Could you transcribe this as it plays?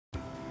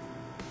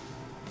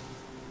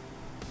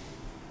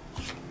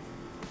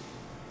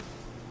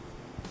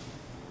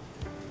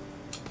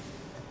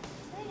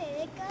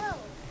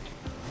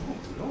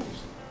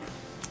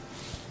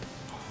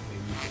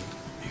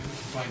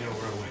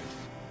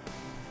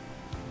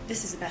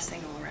This is the best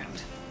thing all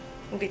around.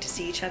 We'll get to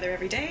see each other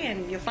every day,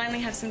 and you'll finally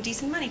have some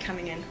decent money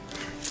coming in.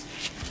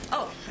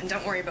 Oh, and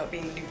don't worry about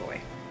being the new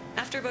boy.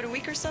 After about a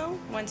week or so,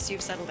 once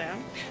you've settled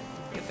down,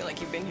 you'll feel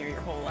like you've been here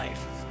your whole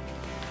life.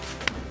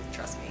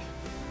 Trust me.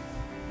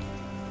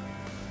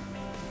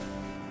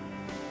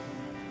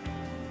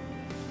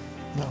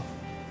 No.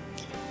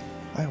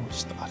 I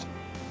always thought,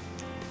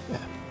 yeah,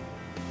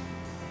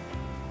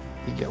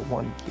 you get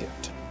one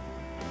gift,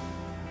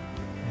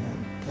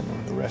 and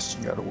then the rest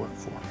you gotta work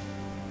for.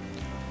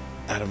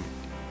 Adam.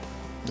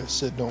 I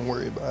said, don't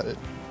worry about it.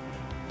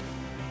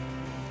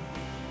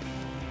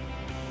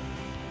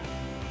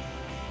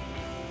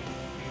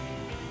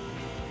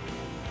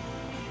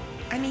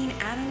 I mean,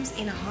 Adam's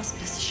in a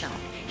hospice shell.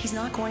 He's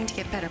not going to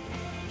get better.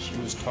 She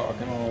was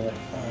talking all that,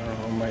 I don't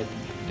know, my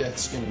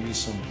death's gonna be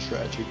some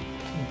tragic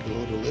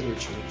blow to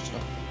literature or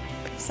something.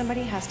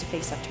 Somebody has to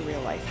face up to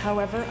real life,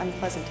 however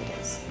unpleasant it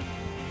is.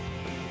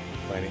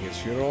 Planning his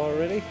funeral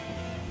already?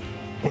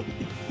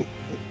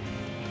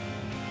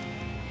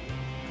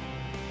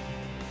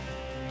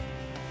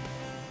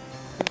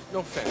 No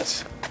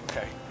offense,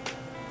 okay?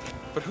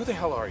 But who the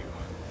hell are you?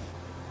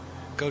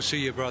 Go see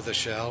your brother,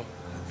 Shell,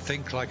 and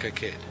think like a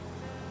kid.